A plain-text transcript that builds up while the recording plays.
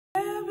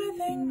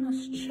everything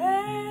must change.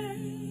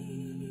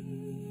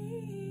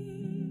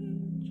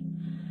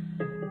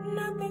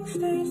 Nothing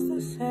stays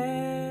the same.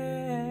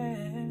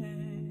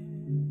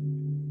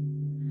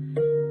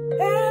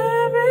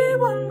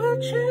 Everyone will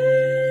change.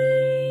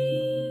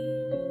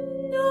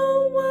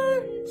 No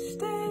one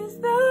stays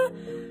the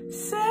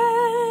same.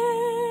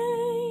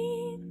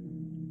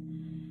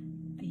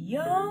 The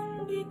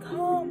young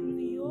become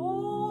the old,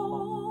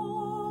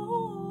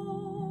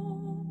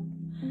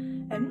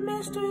 and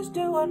mysteries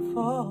do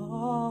unfold.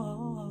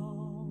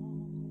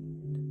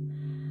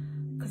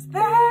 'Cause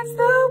that's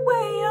the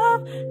way of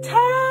time.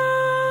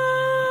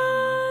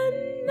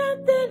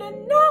 Nothing and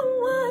no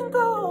one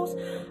goes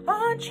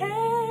unchanged.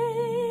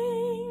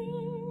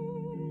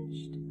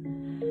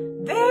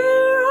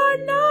 There are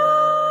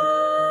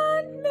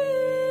not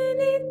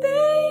many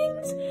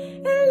things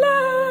in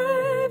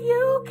life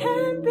you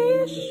can be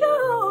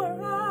sure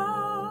of.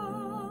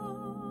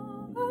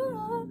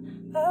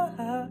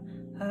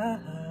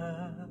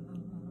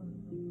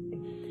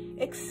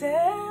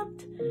 Except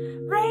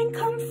rain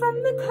comes from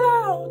the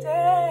clouds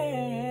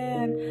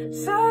and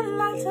sun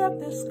lights up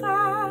the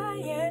sky,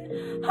 and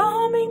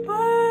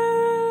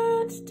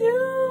hummingbirds do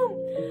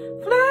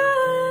fly.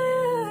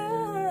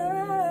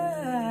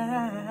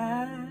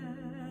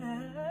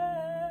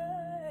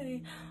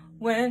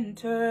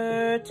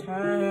 Winter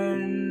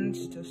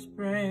turns to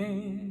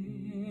spring.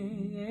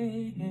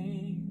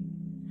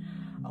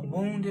 A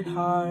wounded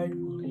heart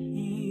will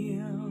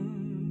heal,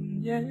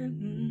 yeah.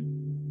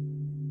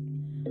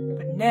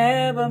 But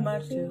never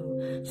much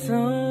too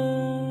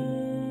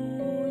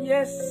soon.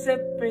 Yes,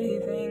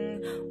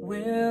 everything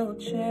will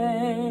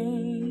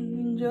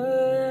change.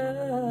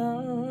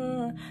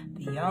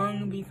 The young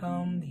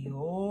become the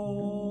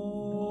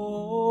old,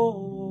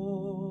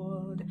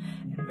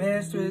 and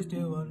mysteries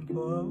do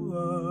unfold.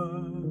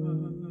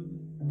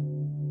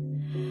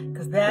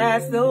 'Cause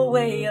that's the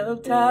way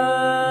of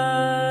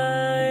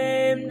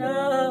time.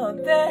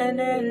 Nothing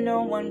and no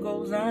one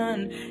goes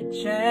unchanged.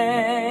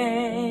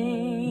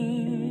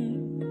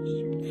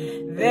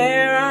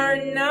 There are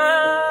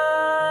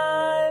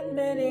not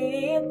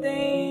many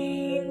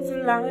things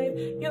in life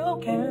you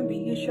can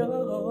be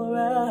sure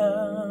of.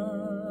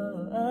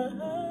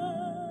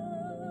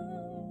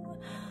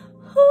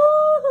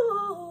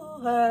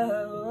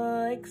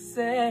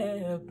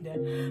 Except that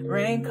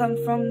rain comes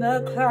from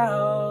the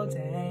clouds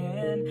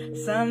and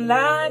sun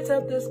lights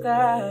up the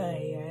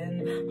sky, and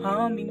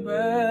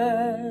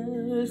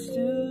hummingbirds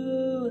to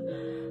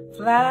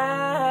fly.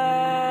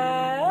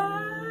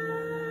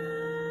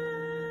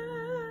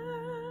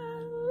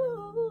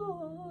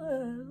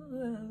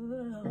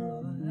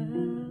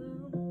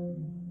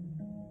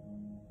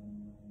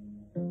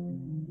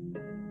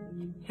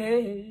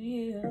 Hey,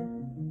 yeah.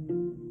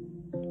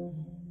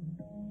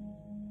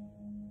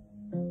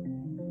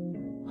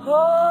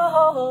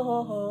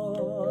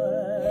 Oh,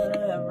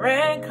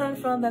 rain comes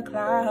from the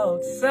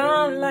clouds,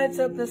 sun lights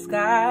up the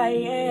sky,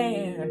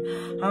 and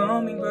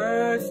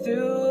hummingbirds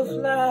do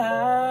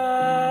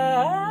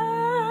fly.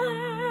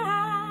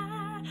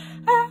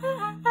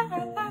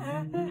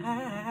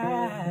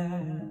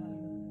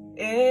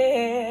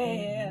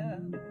 Yeah.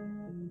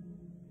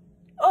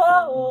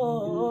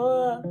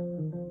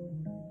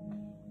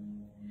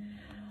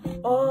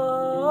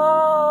 Oh,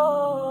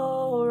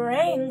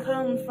 rain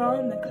comes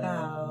from the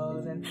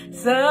clouds, and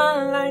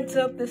sun lights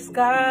up the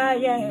sky,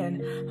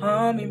 and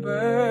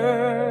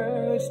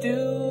hummingbirds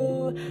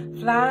do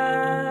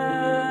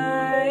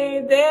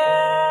fly.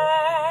 There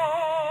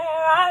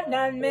are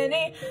not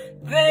many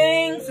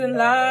things in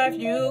life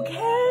you can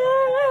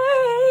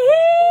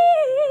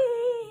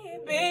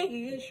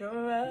be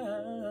sure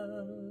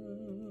of,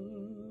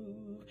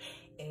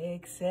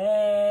 except,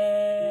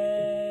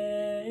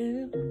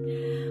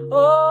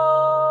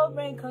 oh,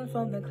 rain comes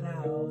from the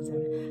clouds,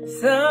 and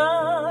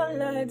sun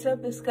lights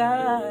up the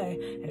sky,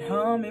 and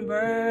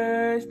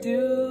hummingbirds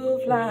do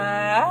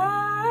fly.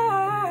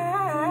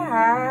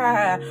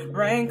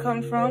 Rain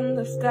comes from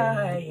the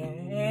sky,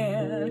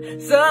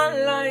 and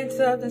sun lights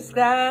up the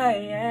sky,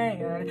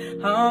 and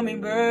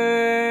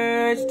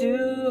hummingbirds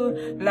do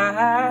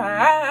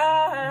fly.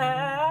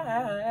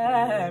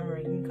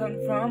 Rain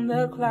comes from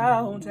the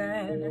clouds,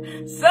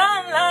 and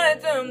sun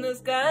lights up the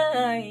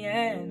sky,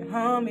 and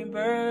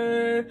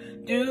hummingbirds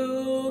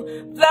do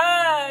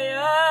fly.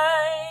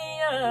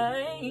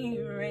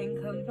 Rain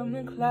comes from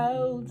the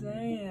clouds,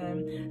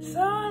 and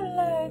sun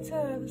lights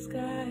up the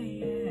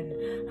sky,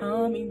 and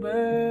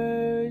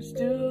hummingbirds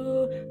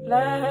do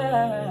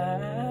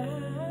fly.